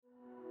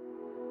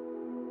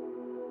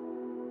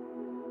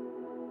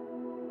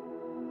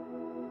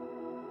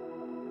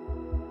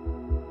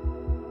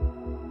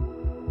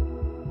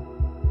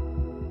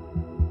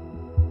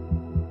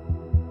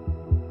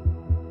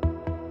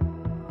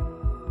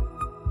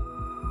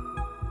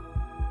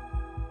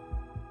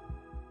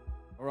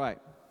right,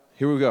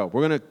 here we go.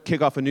 We're going to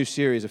kick off a new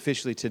series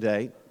officially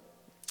today.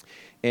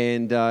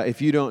 And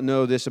if you don't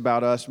know this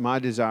about us, my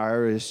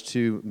desire is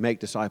to make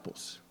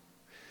disciples.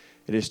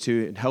 It is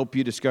to help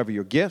you discover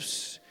your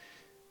gifts,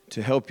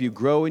 to help you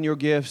grow in your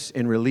gifts,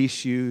 and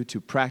release you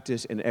to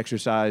practice and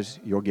exercise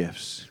your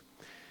gifts.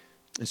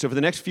 And so for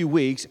the next few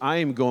weeks, I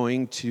am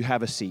going to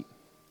have a seat.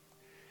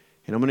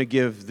 And I'm going to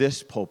give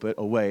this pulpit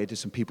away to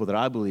some people that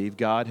I believe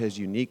God has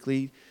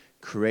uniquely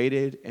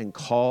created and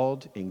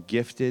called and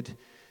gifted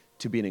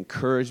to be an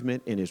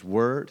encouragement in His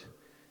Word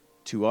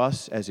to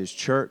us as His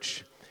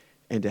church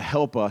and to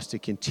help us to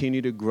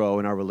continue to grow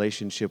in our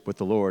relationship with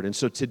the Lord. And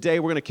so today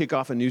we're going to kick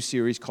off a new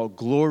series called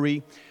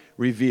Glory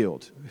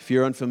Revealed. If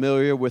you're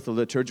unfamiliar with the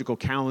liturgical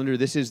calendar,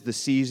 this is the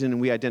season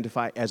we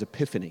identify as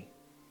Epiphany.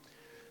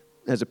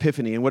 As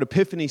Epiphany. And what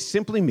Epiphany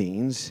simply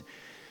means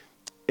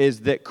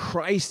is that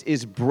Christ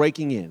is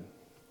breaking in.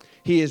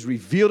 He has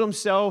revealed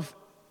Himself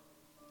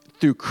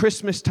through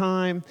Christmas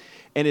time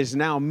and has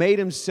now made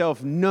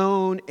Himself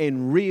known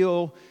and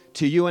real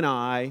to you and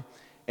I.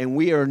 And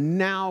we are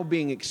now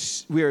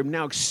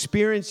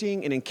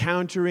experiencing and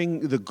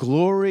encountering the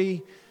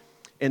glory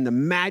and the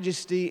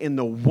majesty and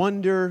the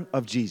wonder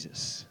of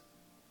Jesus.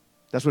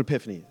 That's what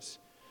Epiphany is.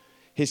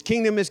 His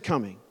kingdom is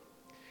coming,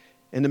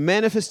 and the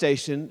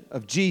manifestation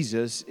of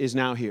Jesus is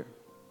now here.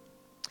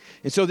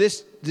 And so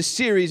this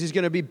series is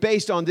going to be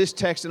based on this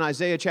text in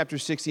Isaiah chapter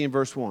 60 and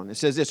verse 1. It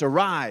says this: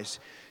 "Arise,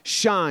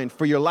 shine,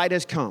 for your light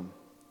has come,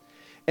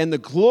 and the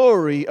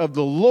glory of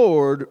the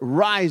Lord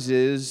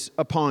rises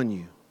upon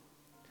you.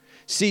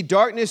 See,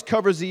 darkness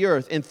covers the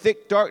earth, and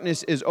thick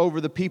darkness is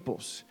over the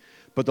peoples.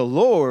 But the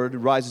Lord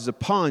rises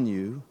upon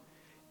you,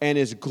 and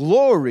His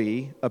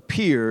glory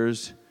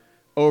appears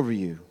over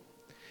you.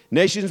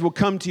 Nations will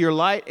come to your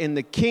light, and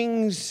the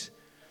kings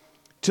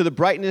to the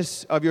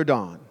brightness of your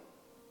dawn."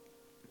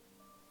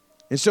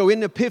 And so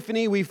in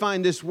Epiphany, we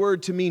find this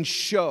word to mean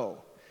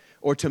show,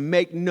 or to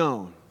make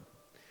known,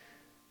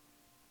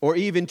 or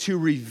even to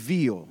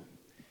reveal.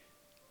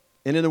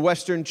 And in the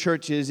Western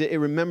churches, it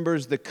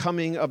remembers the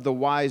coming of the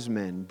wise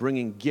men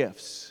bringing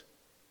gifts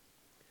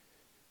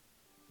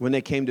when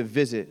they came to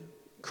visit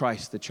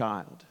Christ the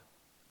child,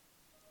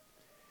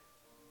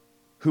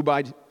 who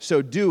by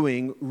so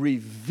doing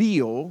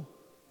reveal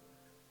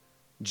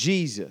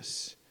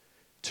Jesus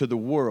to the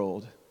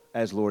world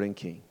as Lord and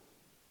King.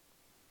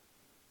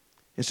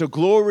 And so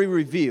glory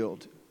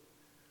revealed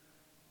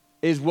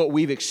is what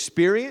we've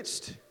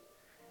experienced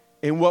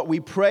and what we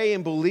pray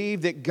and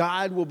believe that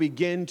God will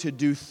begin to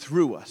do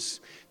through us.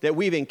 That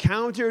we've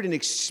encountered and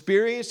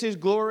experienced His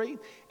glory,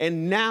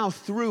 and now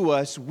through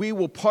us, we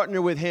will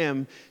partner with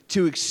Him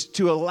to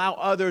allow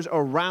others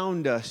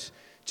around us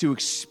to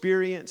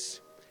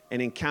experience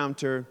and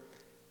encounter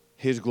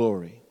His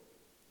glory.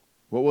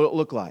 What will it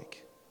look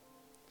like?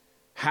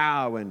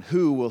 How and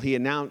who will He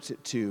announce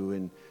it to?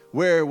 And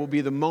where will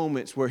be the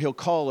moments where He'll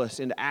call us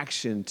into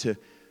action to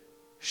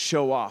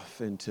show off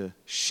and to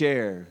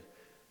share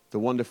the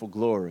wonderful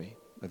glory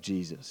of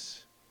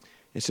Jesus.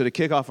 And so to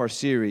kick off our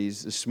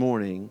series this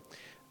morning,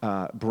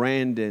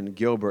 Brandon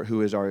Gilbert,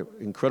 who is our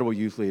incredible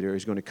youth leader,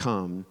 is going to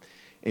come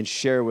and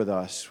share with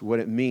us what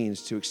it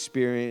means to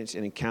experience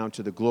and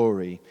encounter the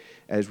glory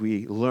as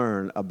we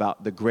learn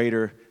about the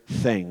greater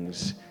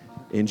things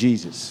in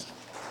Jesus.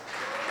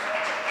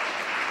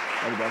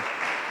 Everybody.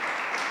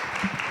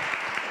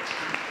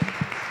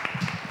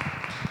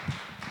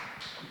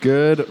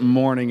 Good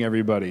morning,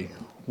 everybody.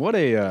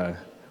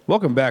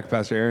 Welcome back,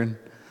 Pastor Aaron.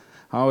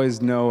 I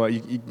always know,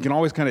 you can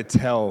always kind of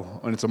tell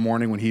when it's a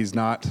morning when he's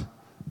not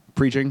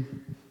preaching,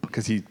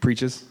 because he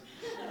preaches.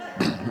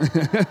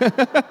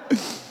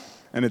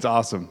 And it's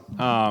awesome.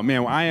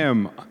 Man, I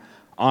am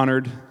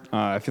honored.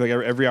 I feel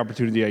like every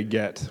opportunity I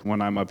get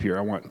when I'm up here,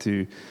 I want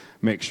to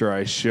make sure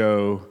I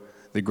show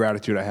the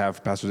gratitude I have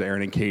for Pastors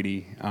Aaron and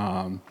Katie.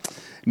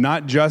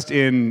 Not just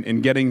in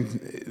getting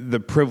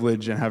the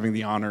privilege and having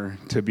the honor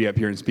to be up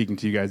here and speaking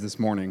to you guys this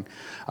morning,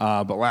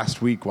 but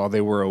last week while they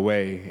were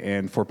away,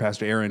 and for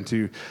Pastor Aaron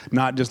to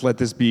not just let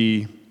this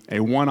be a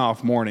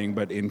one-off morning,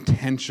 but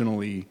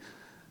intentionally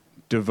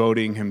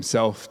devoting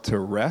himself to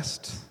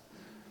rest,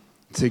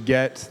 to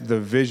get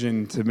the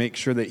vision, to make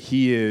sure that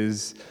he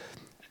is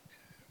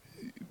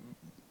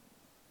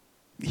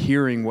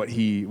hearing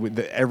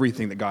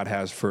everything that God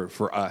has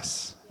for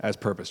us as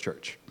Purpose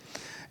Church.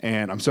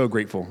 And I'm so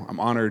grateful. I'm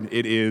honored.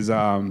 It is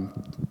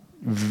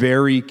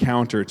very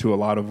counter to a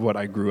lot of what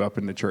I grew up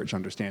in the church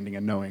understanding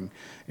and knowing,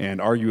 and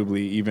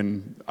arguably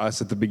even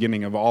us at the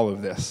beginning of all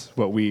of this,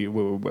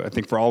 I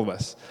think for all of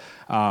us.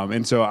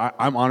 And so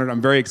I'm honored.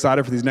 I'm very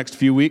excited for these next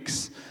few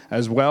weeks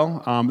as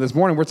well. This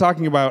morning we're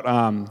talking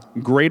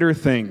about greater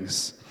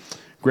things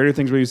where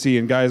you see.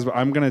 And guys,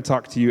 I'm going to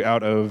talk to you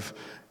out of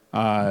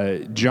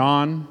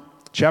John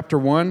chapter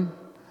 1,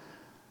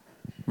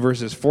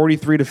 verses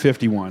 43 to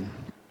 51.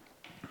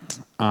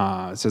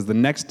 It says, "The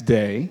next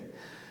day,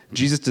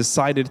 Jesus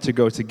decided to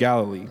go to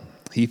Galilee.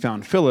 He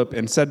found Philip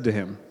and said to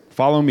him,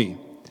 'Follow me.'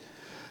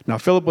 Now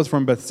Philip was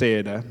from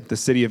Bethsaida, the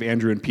city of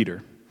Andrew and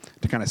Peter.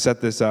 to kind of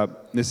set this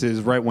up, this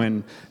is right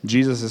when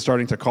Jesus is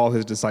starting to call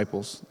his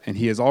disciples. And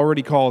he has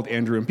already called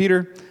Andrew and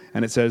Peter,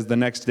 and it says the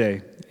next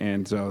day.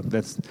 And so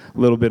that's a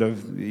little bit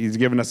of, he's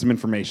given us some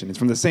information. It's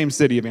from the same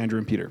city of Andrew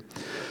and Peter.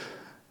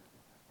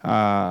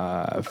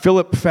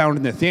 Philip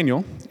found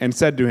Nathanael and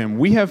said to him,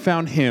 "We have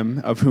found him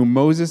of whom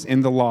Moses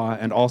in the law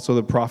and also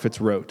the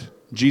prophets wrote,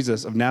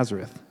 Jesus of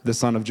Nazareth, the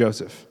son of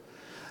Joseph."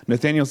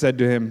 Nathanael said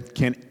to him,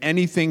 "Can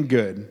anything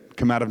good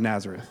come out of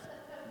Nazareth?"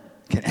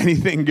 Can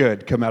anything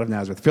good come out of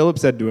Nazareth? Philip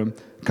said to him,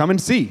 "Come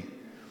and see."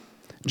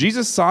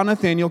 Jesus saw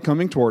Nathanael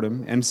coming toward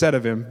him and said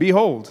of him,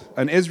 "Behold,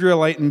 an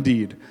Israelite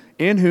indeed,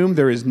 in whom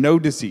there is no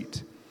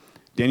deceit."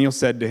 Daniel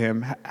said to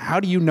him, "How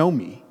do you know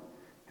me?"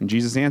 And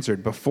Jesus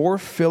answered, "Before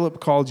Philip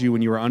called you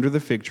when you were under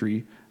the fig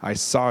tree, I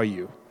saw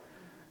you."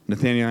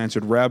 Nathanael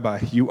answered,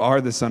 "Rabbi, you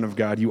are the Son of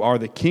God. You are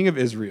the King of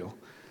Israel."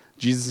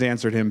 Jesus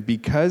answered him,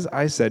 "Because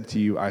I said to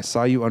you, I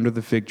saw you under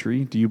the fig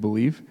tree, do you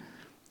believe?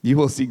 You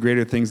will see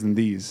greater things than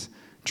these.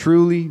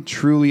 Truly,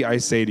 truly, I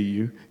say to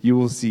you, you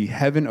will see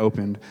heaven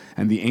opened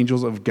and the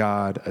angels of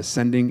God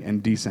ascending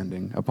and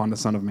descending upon the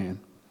Son of Man."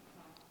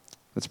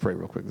 Let's pray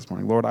real quick this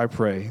morning. Lord, I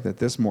pray that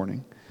this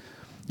morning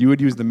you would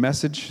use the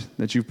message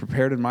that you've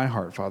prepared in my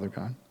heart, Father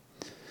God,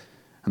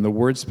 and the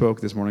word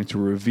spoke this morning to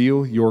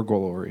reveal your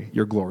glory,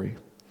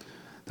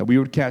 that we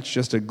would catch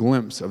just a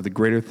glimpse of the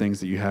greater things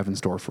that you have in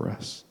store for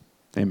us.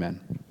 Amen.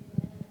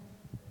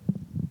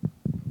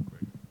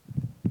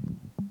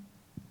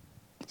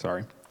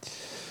 Sorry.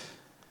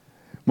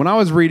 When I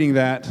was reading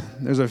that,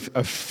 there's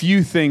a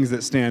few things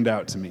that stand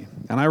out to me.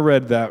 And I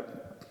read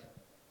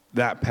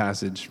that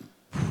passage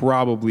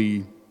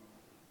probably,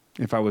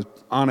 if I was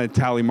on a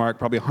tally mark,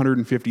 probably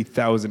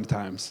 150,000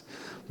 times.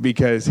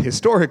 Because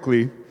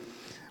historically,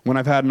 when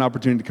I've had an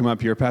opportunity to come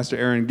up here, Pastor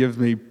Aaron gives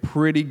me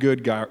pretty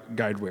good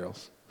guide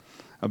rails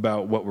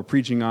about what we're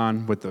preaching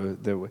on. What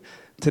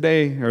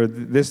today, or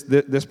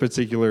this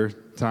particular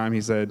time,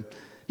 he said,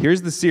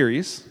 "Here's the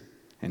series,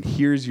 and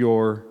here's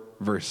your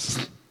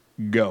verse.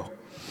 Go."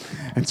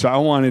 And so I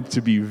wanted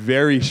to be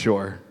very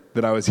sure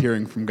that I was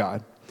hearing from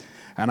God.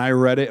 And I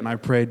read it and I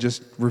prayed,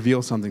 just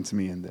reveal something to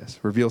me in this.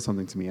 Reveal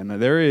something to me. And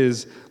there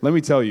is, let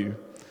me tell you,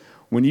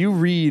 when you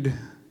read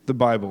the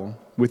Bible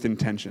with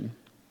intention,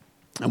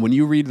 and when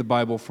you read the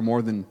Bible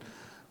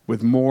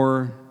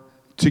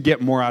to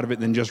get more out of it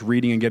than just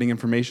reading and getting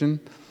information,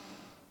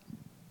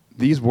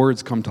 these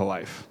words come to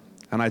life.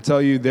 And I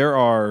tell you, there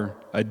are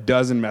a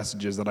dozen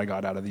messages that I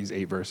got out of these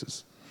 8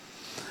 verses.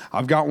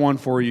 I've got one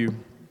for you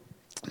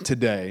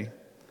today.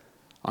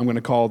 I'm going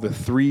to call the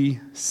 3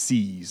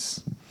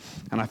 C's.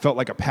 And I felt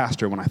like a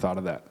pastor when I thought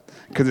of that.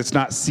 Because it's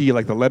not C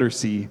like the letter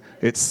C,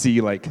 it's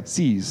C like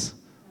C's.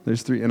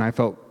 There's 3, and I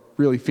felt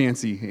really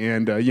fancy.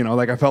 And,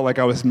 I felt like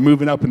I was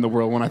moving up in the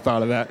world when I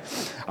thought of that.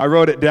 I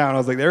wrote it down. I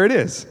was like, there it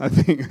is, I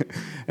think.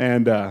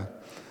 And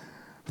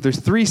there's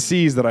 3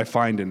 C's that I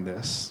find in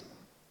this.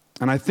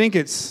 And I think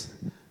it's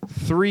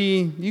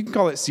 3, you can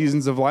call it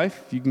seasons of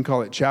life. You can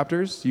call it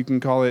chapters. You can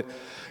call it,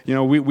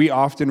 we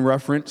often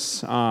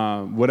reference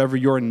whatever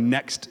your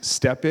next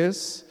step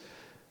is.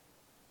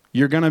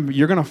 You're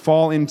gonna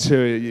fall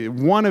into,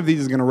 one of these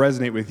is gonna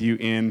resonate with you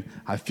in,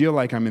 I feel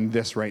like I'm in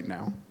this right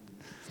now.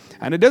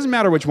 And it doesn't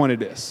matter which one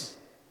it is,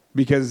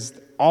 because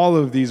all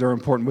of these are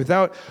important.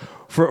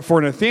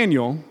 For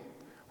Nathanael,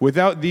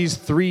 without these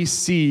 3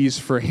 C's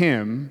for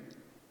him,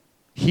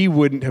 he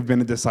wouldn't have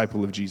been a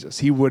disciple of Jesus.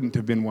 He wouldn't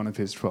have been one of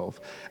his 12.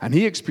 And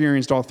he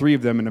experienced all 3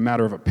 of them in a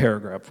matter of a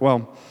paragraph.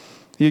 Well,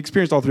 he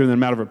experienced all 3 of them in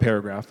a matter of a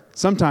paragraph.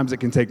 Sometimes it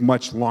can take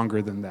much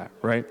longer than that,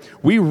 right?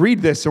 We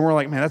read this and we're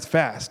like, man, that's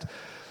fast.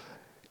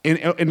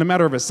 In the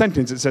matter of a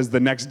sentence, it says the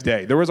next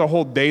day. There was a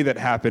whole day that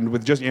happened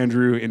with just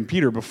Andrew and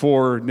Peter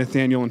before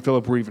Nathanael and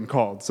Philip were even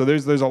called. So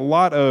there's a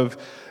lot of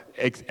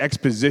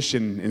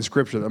exposition in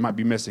Scripture that might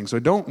be missing. So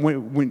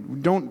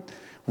don't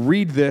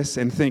read this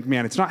and think,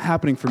 man, it's not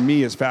happening for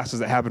me as fast as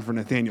it happened for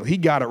Nathanael. He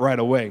got it right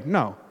away.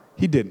 No,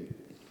 he didn't.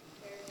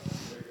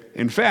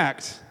 In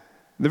fact,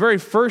 the very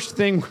first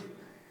thing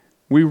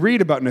we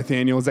read about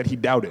Nathanael is that he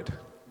doubted.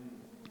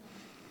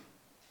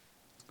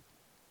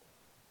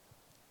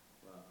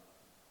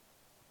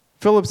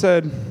 Philip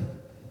said,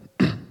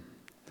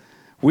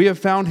 "We have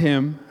found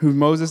him who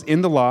Moses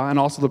in the law and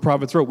also the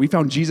prophets wrote. We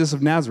found Jesus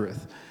of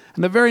Nazareth."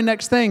 And the very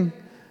next thing,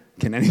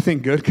 can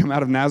anything good come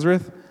out of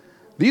Nazareth?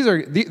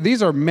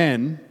 These are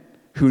men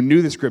who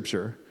knew the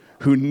Scripture,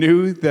 who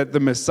knew that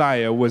the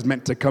Messiah was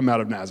meant to come out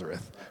of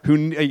Nazareth.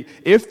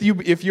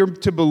 If you're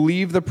to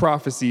believe the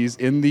prophecies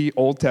in the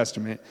Old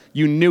Testament,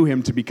 you knew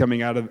him to be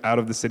coming out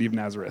of the city of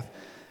Nazareth.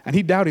 And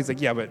he doubted. He's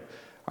like, yeah, but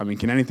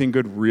can anything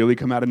good really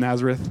come out of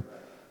Nazareth?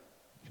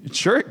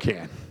 Sure it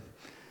can.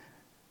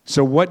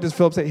 So what does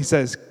Philip say? He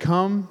says,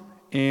 "Come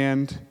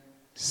and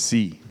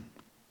see."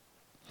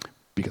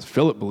 Because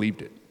Philip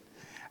believed it.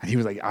 And he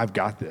was like, I've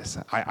got this.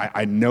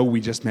 I know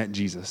we just met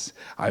Jesus.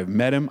 I've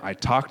met him. I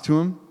talked to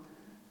him.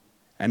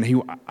 And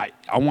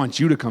I want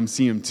you to come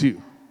see him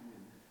too.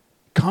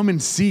 Come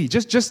and see.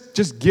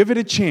 Just give it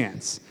a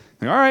chance.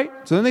 Like, all right.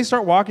 So then they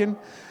start walking.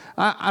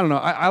 I don't know.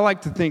 I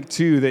like to think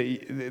too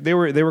that they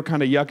were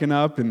kind of yucking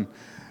up and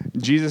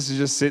Jesus is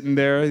just sitting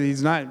there.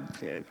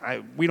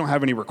 We don't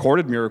have any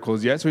recorded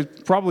miracles yet, so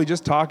he's probably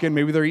just talking.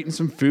 Maybe they're eating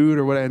some food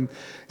or what, and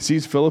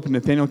sees Philip and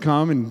Nathanael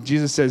come, and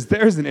Jesus says,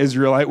 there's an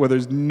Israelite where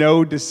there's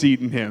no deceit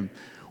in him.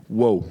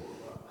 Whoa.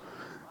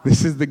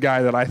 This is the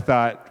guy that I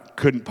thought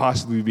couldn't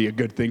possibly be a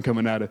good thing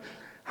coming out of.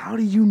 How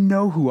do you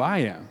know who I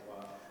am?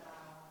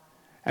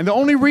 And the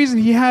only reason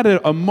he had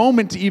a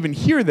moment to even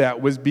hear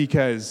that was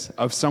because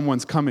of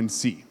someone's come and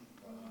see.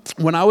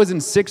 When I was in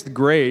 6th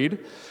grade,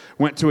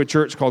 went to a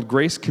church called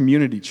Grace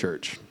Community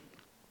Church.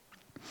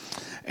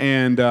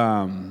 And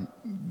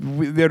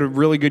they had a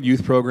really good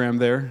youth program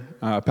there.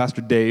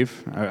 Pastor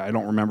Dave, I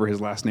don't remember his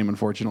last name,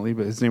 unfortunately,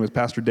 but his name was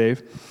Pastor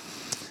Dave.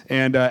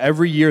 And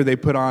every year they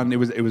put on, it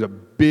was a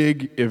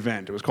big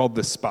event. It was called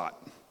The Spot.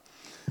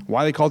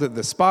 Why they called it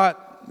The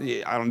Spot,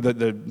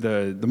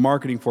 the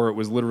marketing for it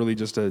was literally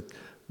just a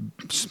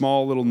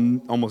small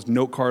little, almost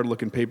note card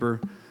looking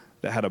paper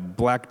that had a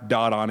black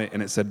dot on it,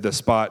 and it said The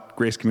Spot,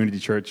 Grace Community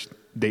Church,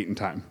 date and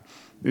time.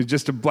 It was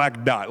just a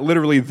black dot,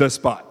 literally The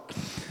Spot.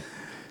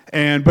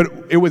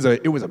 But it was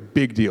a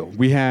big deal.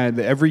 We had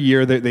every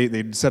year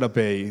they'd set up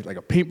a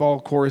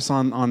paintball course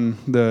on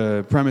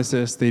the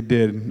premises. They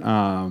did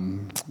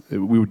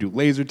we would do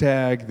laser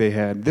tag. They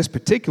had this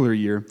particular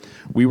year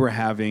we were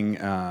having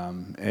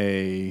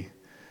a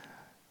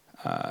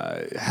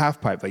half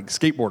pipe, like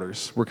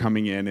skateboarders were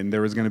coming in, and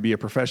there was going to be a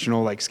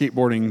professional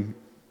skateboarding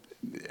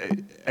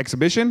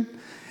exhibition,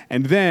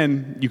 and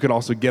then you could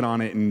also get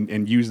on it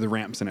and use the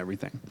ramps and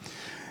everything.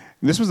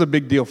 And this was a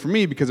big deal for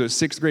me because it was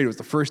 6th grade. It was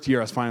the first year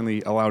I was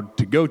finally allowed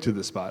to go to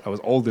the spot. I was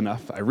old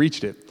enough. I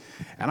reached it.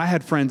 And I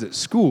had friends at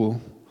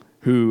school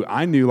who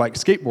I knew liked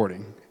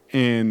skateboarding.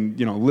 And,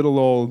 little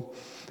old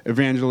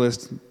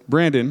evangelist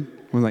Brandon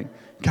was like,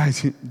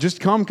 guys, just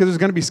come because there's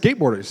going to be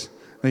skateboarders.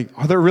 Like,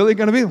 are there really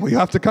going to be? Well, you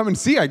have to come and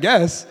see, I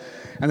guess.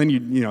 And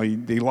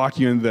then, they lock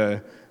you in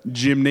the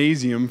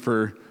gymnasium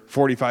for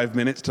 45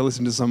 minutes to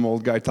listen to some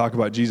old guy talk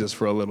about Jesus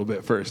for a little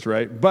bit first,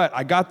 right? But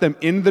I got them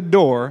in the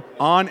door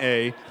on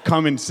a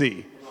come and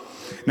see.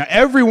 Now,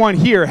 everyone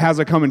here has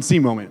a come and see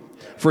moment.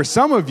 For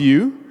some of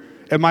you,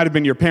 it might have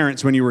been your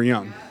parents when you were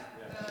young.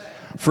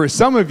 For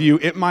some of you,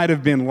 it might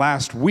have been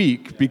last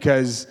week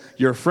because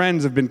your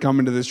friends have been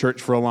coming to this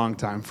church for a long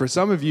time. For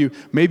some of you,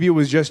 maybe it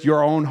was just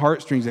your own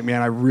heartstrings that,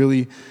 man, I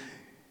really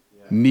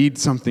need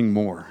something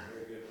more.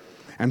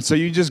 And so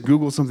you just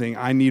Google something,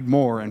 I need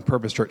more, and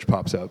Purpose Church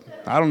pops up.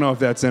 I don't know if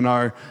that's in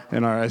our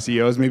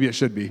SEOs. Maybe it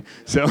should be.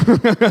 So,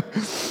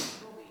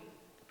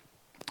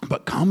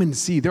 but come and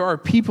see. There are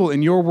people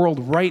in your world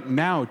right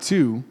now,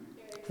 too.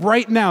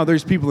 Right now,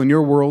 there's people in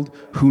your world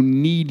who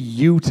need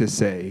you to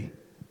say,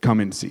 come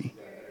and see.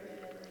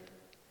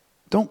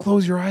 Don't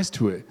close your eyes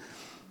to it.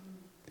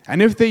 And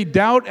if they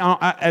doubt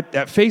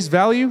at face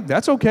value,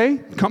 that's okay.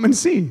 Come and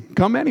see.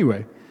 Come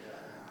anyway.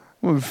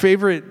 One of my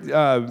favorite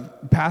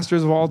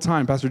pastors of all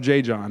time, Pastor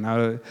J.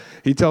 John,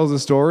 he tells a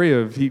story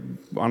of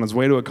on his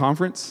way to a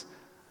conference,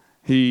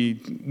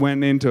 he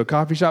went into a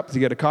coffee shop to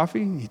get a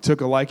coffee. He took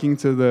a liking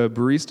to the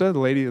barista, the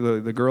lady,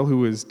 the girl who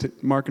was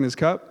marking his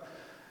cup.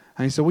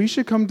 And he said, well, you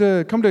should come to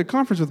a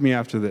conference with me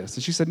after this.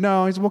 And she said,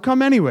 no. He said, well,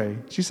 come anyway.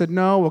 She said,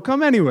 no, well,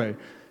 come anyway.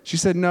 She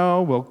said,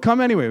 no, well,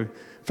 come anyway.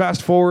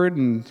 Fast forward,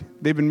 and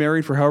they've been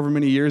married for however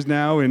many years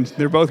now, and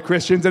they're both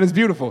Christians, and it's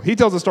beautiful. He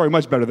tells the story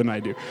much better than I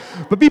do.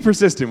 But be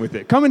persistent with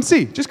it. Come and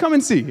see. Just come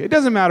and see. It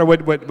doesn't matter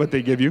what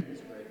they give you.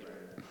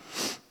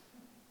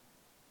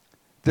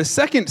 The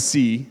second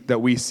C that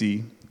we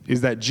see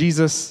is that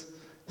Jesus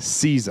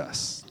sees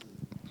us.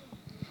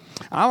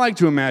 I like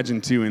to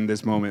imagine, too, in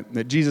this moment,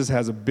 that Jesus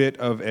has a bit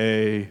of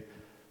a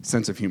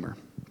sense of humor.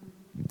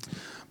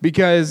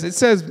 Because it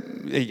says,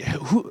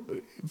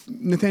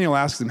 Nathanael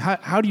asks him,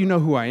 how do you know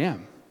who I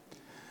am?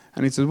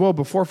 And he says, well,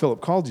 before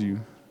Philip called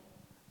you,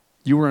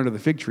 you were under the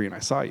fig tree and I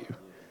saw you.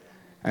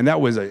 And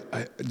that was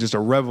just a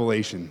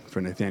revelation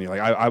for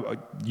Nathanael.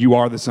 You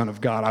are the Son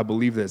of God. I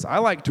believe this. I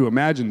like to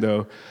imagine,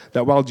 though,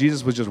 that while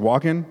Jesus was just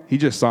walking, he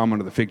just saw him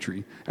under the fig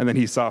tree. And then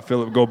he saw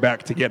Philip go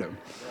back to get him.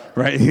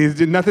 Right? He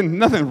did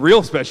nothing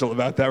real special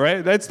about that,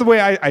 right? That's the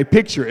way I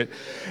picture it.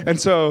 And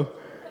so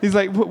he's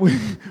like,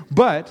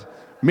 but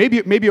maybe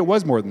it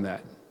was more than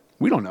that.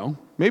 We don't know.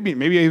 Maybe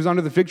he was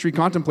under the fig tree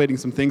contemplating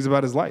some things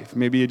about his life.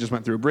 Maybe he just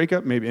went through a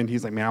breakup. And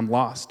he's like, man, I'm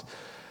lost.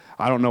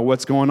 I don't know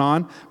what's going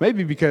on.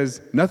 Maybe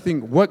because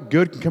what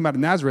good can come out of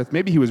Nazareth?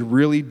 Maybe he was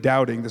really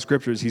doubting the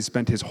scriptures he's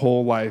spent his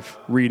whole life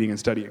reading and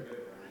studying.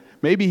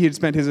 Maybe he had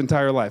spent his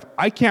entire life.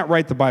 I can't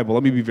write the Bible.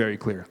 Let me be very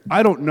clear.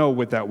 I don't know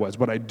what that was.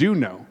 What I do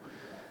know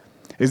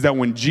is that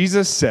when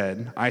Jesus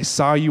said, I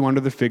saw you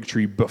under the fig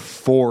tree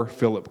before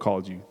Philip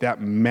called you,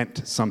 that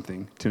meant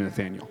something to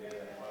Nathanael.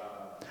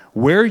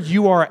 Where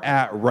you are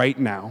at right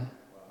now,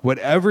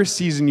 whatever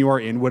season you are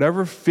in,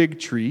 whatever fig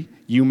tree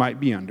you might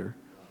be under,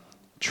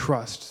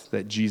 trust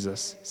that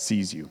Jesus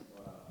sees you.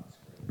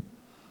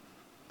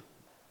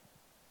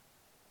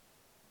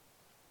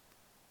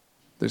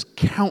 There's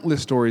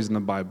countless stories in the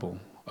Bible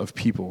of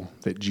people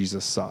that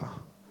Jesus saw.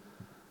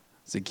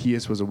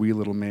 Zacchaeus was a wee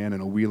little man,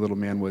 and a wee little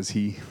man was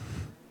he.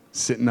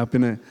 sitting up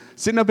in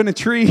a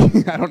tree.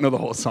 I don't know the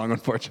whole song,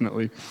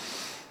 unfortunately.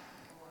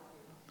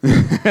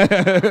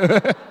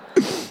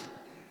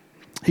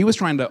 He was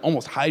trying to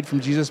almost hide from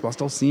Jesus while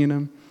still seeing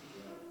him.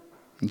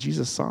 And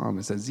Jesus saw him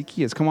and said,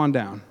 Zacchaeus, come on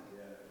down.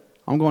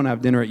 I'm going to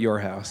have dinner at your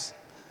house.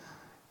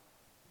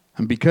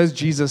 And because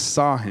Jesus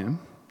saw him,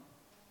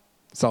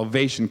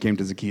 salvation came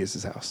to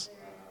Zacchaeus' house.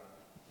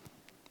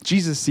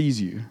 Jesus sees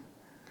you.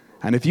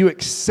 And if you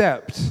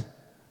accept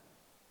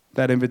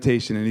that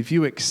invitation, and if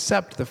you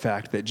accept the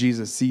fact that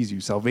Jesus sees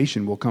you,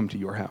 salvation will come to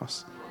your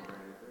house.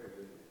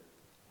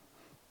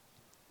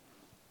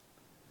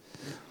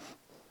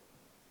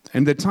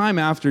 And the time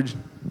after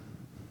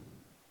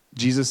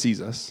Jesus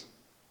sees us,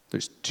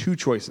 there's two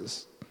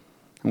choices.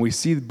 And we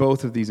see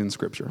both of these in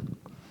Scripture.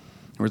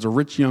 There was a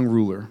rich young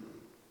ruler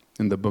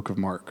in the book of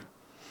Mark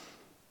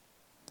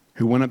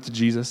who went up to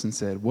Jesus and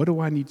said, what do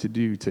I need to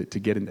do to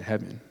get into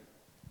heaven?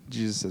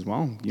 Jesus says,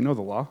 well, you know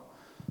the law.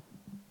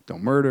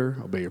 Don't murder,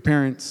 obey your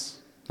parents,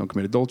 don't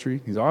commit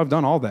adultery. He's like, I've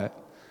done all that.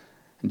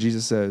 And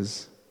Jesus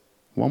says,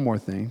 one more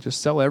thing,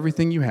 just sell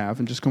everything you have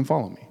and just come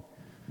follow me.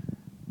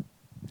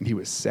 And he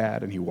was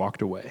sad and he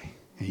walked away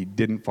and he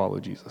didn't follow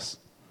Jesus.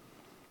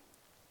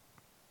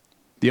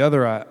 The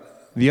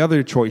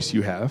other choice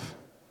you have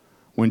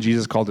when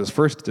Jesus called his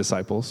first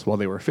disciples while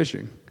they were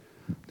fishing,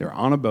 they were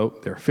on a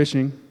boat, they were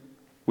fishing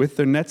with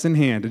their nets in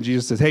hand, and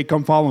Jesus says, hey,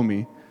 come follow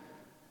me.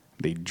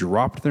 They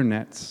dropped their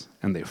nets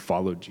and they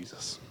followed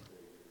Jesus.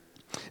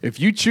 If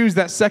you choose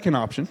that second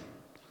option,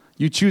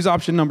 you choose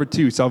option number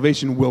 2,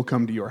 salvation will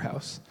come to your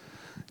house.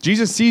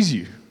 Jesus sees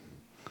you.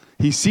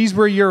 He sees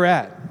where you're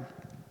at.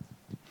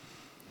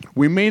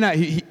 We may not,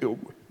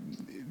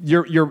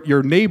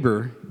 your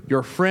neighbor,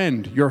 your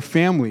friend, your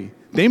family,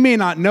 they may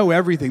not know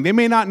everything. They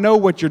may not know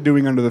what you're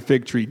doing under the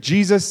fig tree.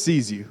 Jesus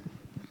sees you.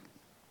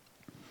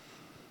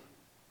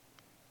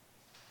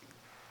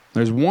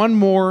 There's one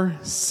more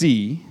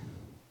C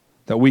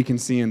that we can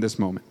see in this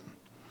moment.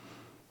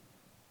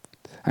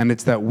 And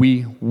it's that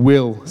we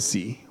will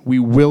see. We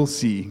will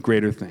see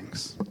greater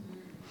things.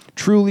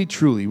 Truly,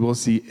 truly, we'll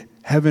see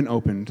heaven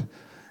opened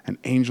and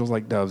angels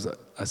like doves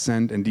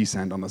ascend and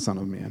descend on the Son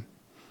of Man.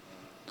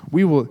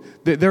 We will.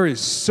 There is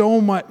so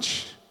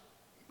much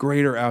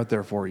greater out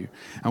there for you.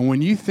 And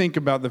when you think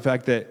about the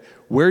fact that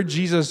where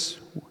Jesus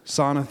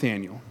saw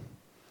Nathanael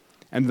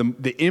and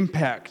the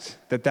impact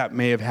that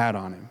may have had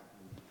on him,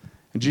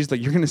 and Jesus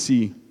like, you're going to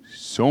see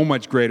so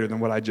much greater than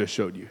what I just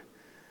showed you.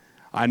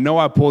 I know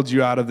I pulled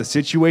you out of the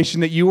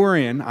situation that you were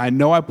in. I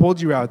know I pulled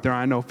you out there.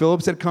 I know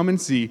Philip said, come and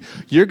see.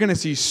 You're going to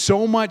see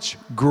so much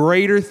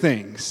greater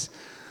things.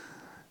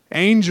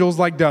 Angels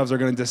like doves are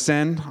going to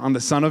descend on the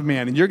Son of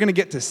Man, and you're going to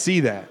get to see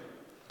that.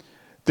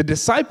 The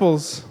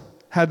disciples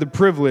had the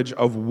privilege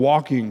of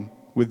walking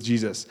with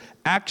Jesus,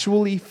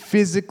 actually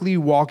physically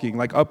walking,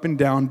 like up and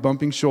down,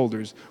 bumping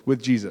shoulders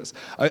with Jesus.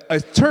 A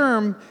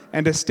term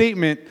and a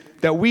statement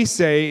that we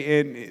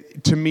say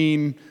to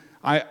mean,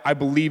 I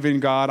believe in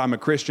God, I'm a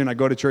Christian, I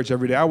go to church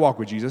every day, I walk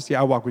with Jesus.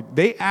 Yeah, I walk with.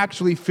 They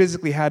actually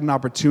physically had an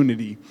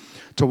opportunity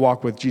to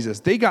walk with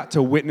Jesus. They got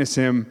to witness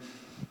him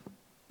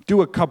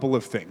do a couple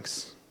of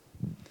things.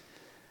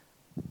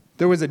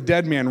 There was a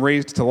dead man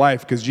raised to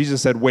life because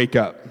Jesus said, wake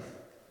up.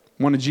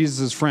 One of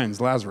Jesus' friends,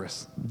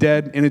 Lazarus,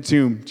 dead in a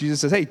tomb.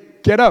 Jesus says, hey,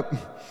 get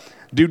up.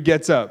 Dude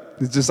gets up.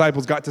 His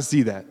disciples got to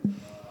see that.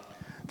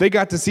 They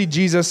got to see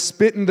Jesus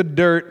spit in the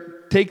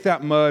dirt, take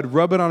that mud,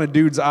 rub it on a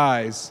dude's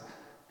eyes,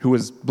 who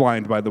was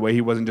blind, by the way.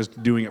 He wasn't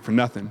just doing it for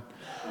nothing.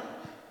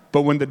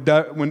 But when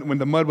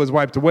the mud was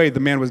wiped away, the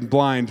man was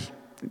blind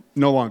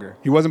no longer.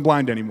 He wasn't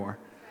blind anymore.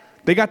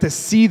 They got to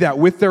see that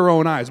with their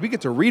own eyes. We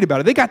get to read about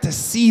it. They got to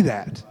see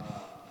that.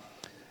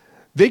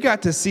 They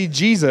got to see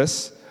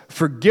Jesus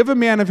forgive a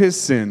man of his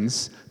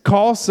sins,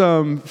 call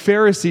some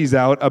Pharisees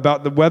out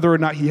about whether or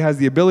not he has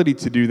the ability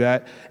to do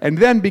that, and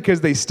then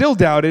because they still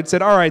doubted,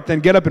 said, all right, then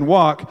get up and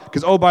walk,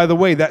 because, oh, by the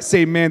way, that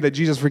same man that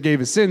Jesus forgave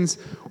his sins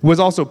was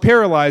also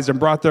paralyzed and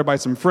brought there by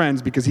some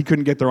friends because he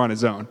couldn't get there on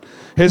his own.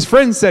 His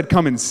friends said,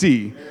 come and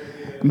see.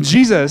 And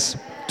Jesus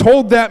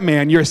told that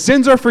man, your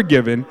sins are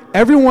forgiven.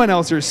 Everyone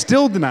else here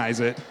still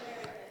denies it.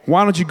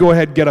 Why don't you go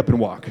ahead, get up and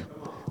walk?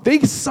 They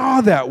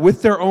saw that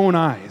with their own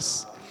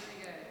eyes.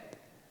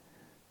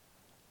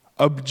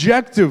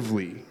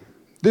 Objectively,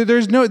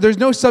 there's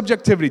no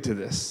subjectivity to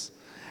this.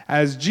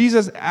 As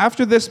Jesus,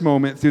 after this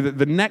moment, through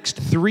the next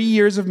 3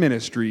 years of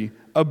ministry,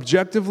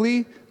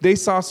 objectively, they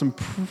saw some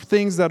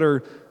things that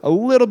are a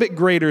little bit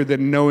greater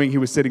than knowing he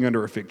was sitting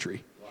under a fig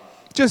tree.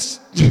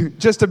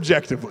 Just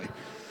objectively.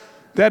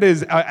 That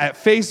is, at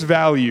face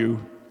value,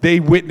 they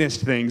witnessed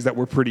things that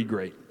were pretty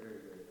great.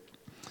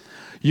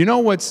 You know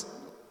what's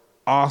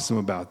awesome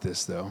about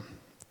this, though?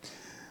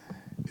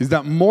 Is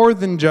that more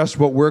than just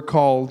what we're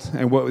called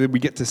and what we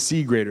get to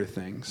see greater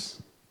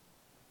things.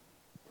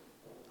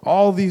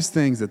 All these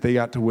things that they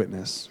got to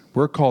witness,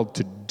 we're called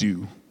to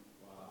do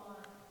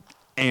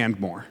and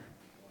more.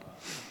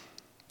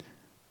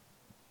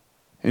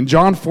 In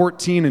John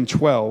 14 and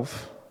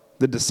 12,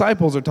 the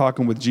disciples are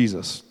talking with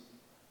Jesus.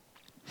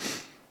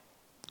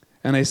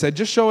 And I said,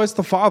 just show us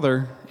the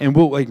Father, and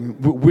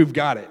we've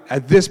got it.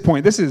 At this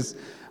point, this is,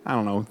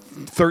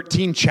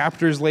 13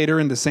 chapters later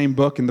in the same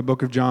book, in the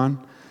book of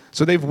John.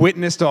 So they've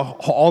witnessed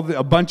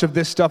a bunch of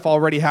this stuff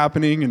already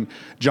happening, and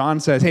John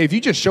says, hey, if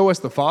you just show us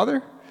the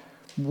Father,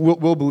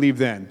 we'll believe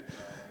then.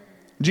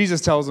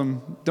 Jesus tells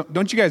them,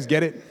 don't you guys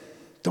get it?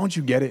 Don't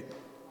you get it?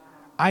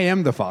 I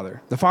am the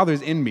Father. The Father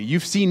is in me.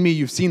 You've seen me.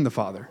 You've seen the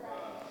Father.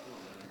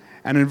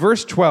 And in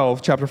verse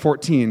 12, chapter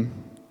 14,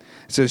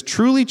 it says,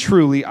 truly,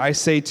 truly, I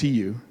say to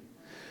you,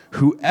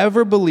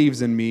 whoever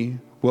believes in me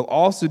will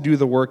also do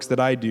the works that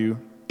I do,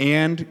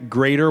 and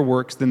greater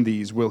works than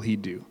these will he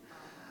do,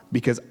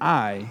 because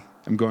I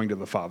am going to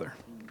the Father.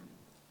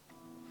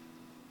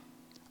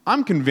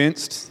 I'm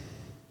convinced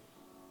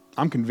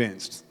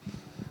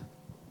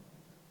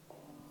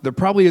there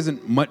probably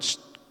isn't much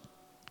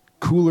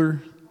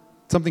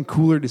something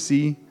cooler to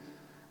see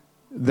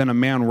than a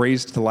man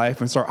raised to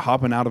life and start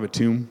hopping out of a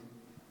tomb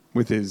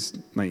with his,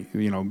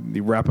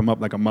 they wrap him up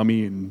like a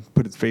mummy and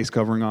put his face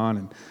covering on.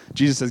 And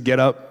Jesus says, get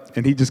up.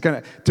 And he just kind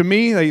of, to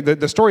me,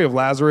 the story of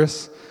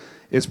Lazarus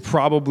is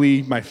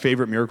probably my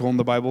favorite miracle in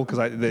the Bible, because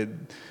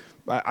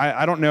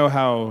I don't know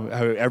how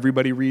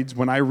everybody reads.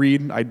 When I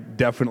read, I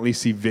definitely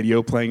see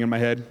video playing in my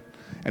head.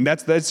 And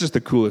that's just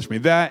the coolest for me.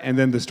 That, and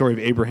then the story of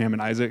Abraham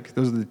and Isaac.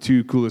 Those are the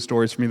two coolest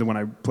stories for me when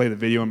I play the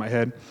video in my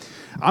head.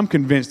 I'm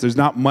convinced there's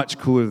not much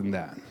cooler than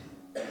that.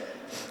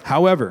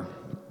 However,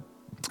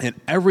 in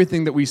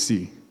everything that we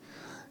see,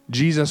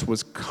 Jesus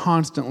was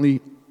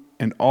constantly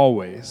and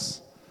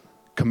always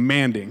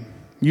commanding,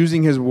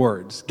 using his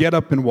words, get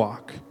up and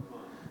walk,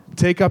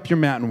 take up your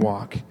mat and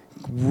walk,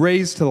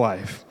 raised to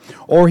life.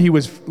 Or he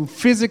was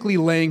physically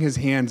laying his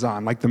hands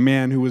on, like the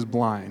man who was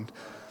blind.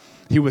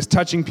 He was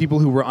touching people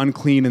who were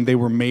unclean, and they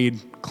were made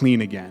clean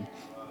again.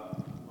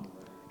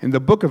 In the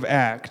book of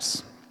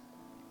Acts,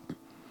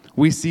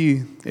 we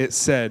see it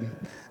said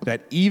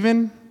that they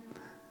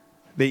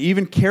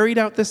even carried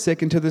out the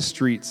sick into the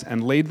streets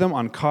and laid them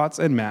on cots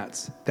and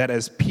mats, that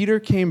as Peter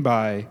came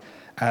by,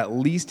 at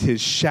least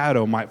his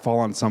shadow might fall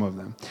on some of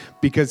them.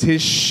 Because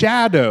his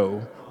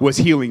shadow was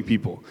healing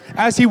people.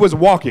 As he was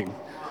walking.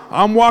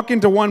 I'm walking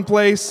to one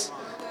place,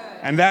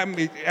 and that,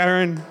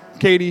 Aaron,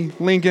 Katie,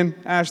 Lincoln,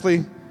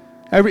 Ashley,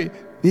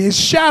 his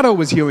shadow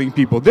was healing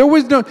people. There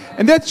was no,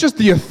 and that's just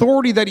the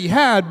authority that he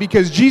had,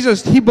 because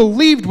he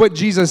believed what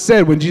Jesus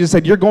said when Jesus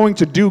said, you're going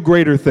to do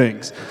greater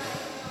things.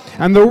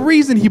 And the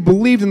reason he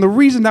believed and the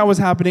reason that was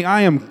happening,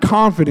 I am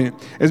confident,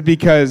 is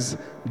because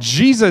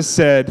Jesus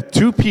said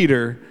to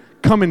Peter,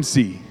 come and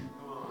see.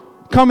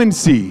 Come and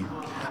see.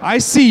 I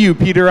see you,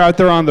 Peter, out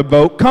there on the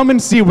boat. Come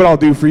and see what I'll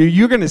do for you.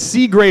 You're going to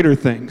see greater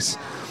things.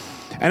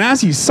 And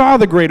as he saw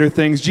the greater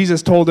things,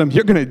 Jesus told him,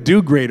 you're going to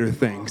do greater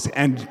things.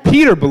 And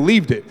Peter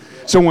believed it.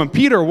 So when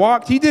Peter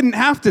walked, he didn't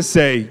have to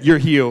say, you're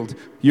healed,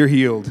 you're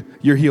healed,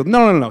 you're healed.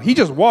 No. He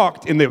just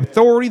walked in the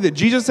authority that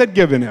Jesus had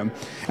given him,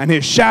 and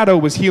his shadow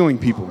was healing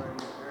people.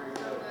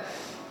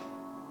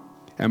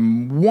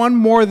 And one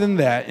more than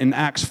that, in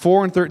Acts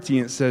 4 and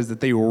 13, it says that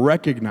they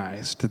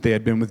recognized that they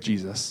had been with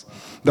Jesus.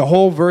 The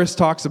whole verse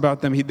talks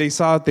about them. They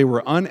saw that they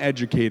were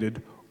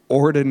uneducated,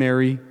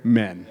 ordinary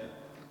men.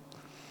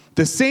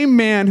 The same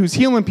man who's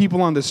healing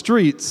people on the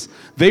streets,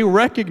 they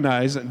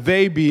recognize,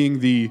 they being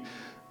the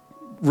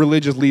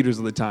religious leaders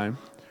of the time,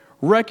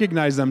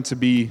 recognize them to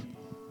be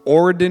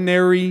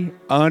ordinary,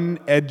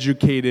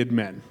 uneducated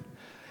men.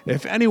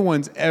 If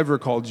anyone's ever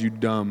called you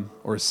dumb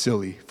or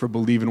silly for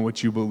believing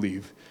what you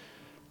believe,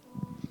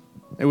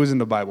 it was in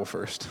the Bible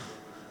first.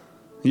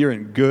 You're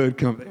in good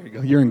company. There you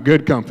go. You're in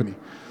good company.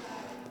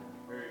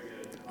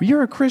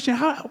 You're a Christian.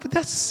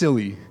 That's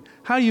silly.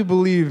 How do you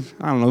believe,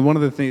 I don't know, one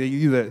of the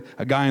things, that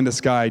a guy in the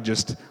sky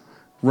just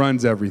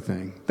runs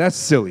everything? That's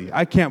silly.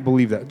 I can't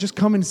believe that. Just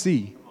come and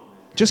see.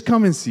 Just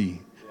come and see.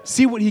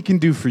 See what he can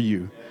do for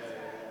you.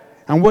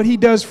 And what he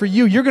does for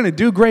you, you're going to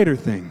do greater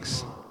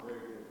things.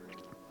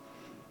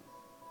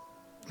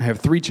 I have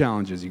 3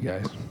 challenges, you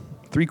guys.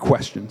 3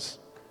 questions.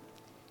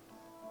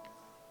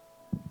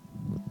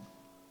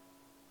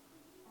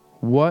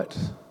 What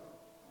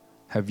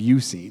have you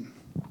seen?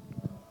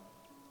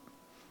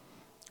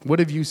 What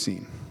have you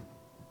seen?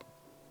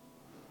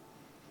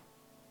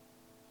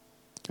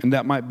 And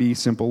that might be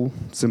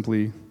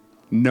simply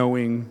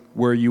knowing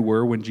where you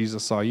were when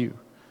Jesus saw you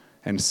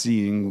and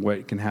seeing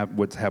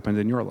what's happened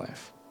in your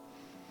life.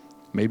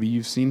 Maybe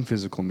you've seen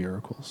physical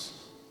miracles.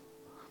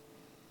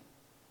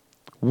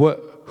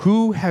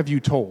 Who have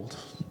you told?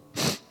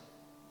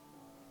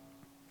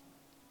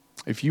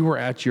 If you were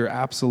at your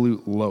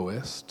absolute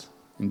lowest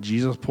and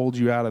Jesus pulled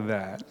you out of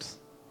that,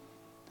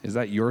 is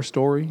that your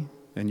story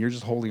and you're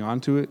just holding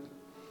on to it?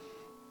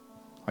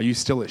 Are you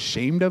still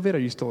ashamed of it? Are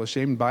you still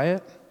ashamed by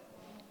it?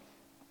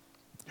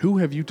 Who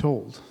have you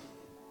told?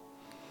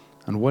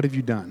 And what have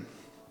you done?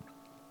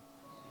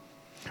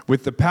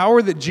 With the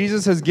power that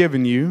Jesus has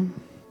given you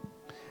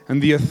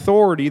and the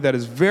authority that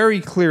is very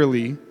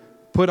clearly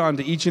put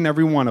onto each and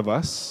every one of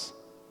us,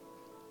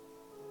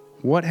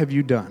 what have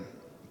you done?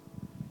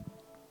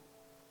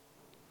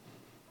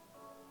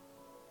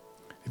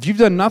 If you've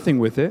done nothing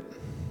with it,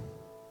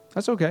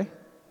 That's okay.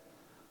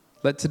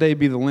 Let today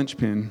be the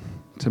linchpin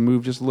to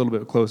move just a little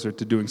bit closer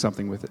to doing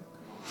something with it.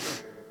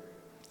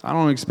 I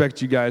don't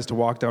expect you guys to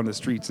walk down the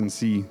streets and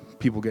see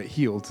people get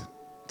healed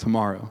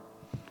tomorrow.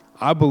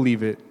 I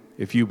believe it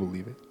if you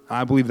believe it.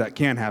 I believe that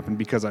can happen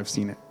because I've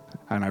seen it,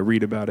 and I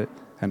read about it,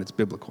 and it's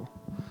biblical.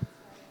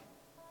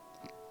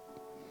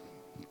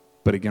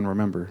 But again,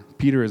 remember,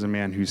 Peter is a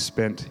man who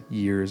spent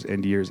years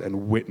and years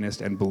and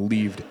witnessed and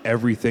believed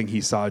everything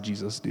he saw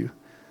Jesus do.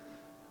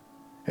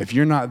 If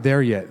you're not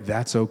there yet,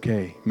 that's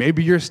okay.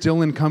 Maybe you're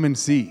still in come and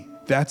see.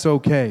 That's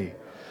okay.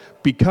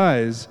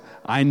 Because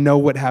I know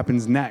what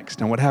happens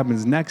next. And what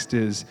happens next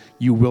is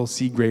you will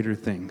see greater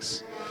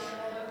things.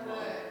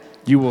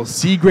 You will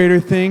see greater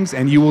things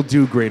and you will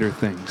do greater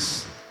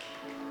things.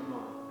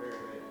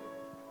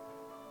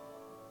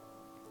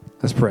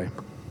 Let's pray.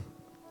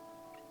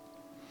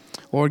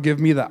 Lord, give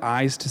me the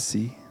eyes to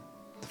see.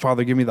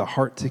 Father, give me the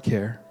heart to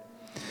care.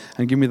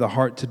 And give me the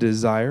heart to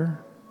desire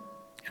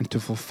and to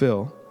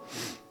fulfill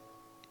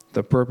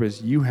the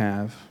purpose you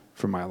have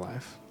for my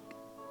life.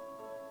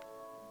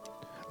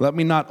 Let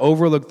me not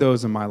overlook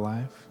those in my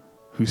life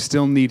who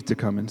still need to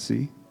come and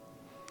see.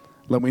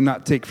 Let me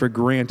not take for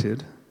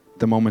granted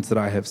the moments that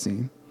I have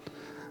seen.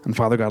 And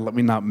Father God, let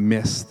me not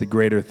miss the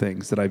greater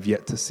things that I've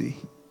yet to see.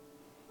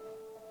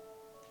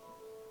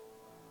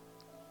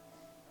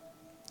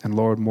 And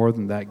Lord, more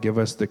than that, give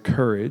us the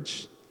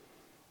courage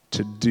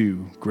to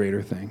do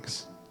greater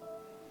things.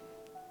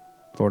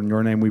 Lord, in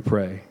your name we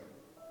pray.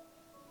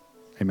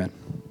 Amen.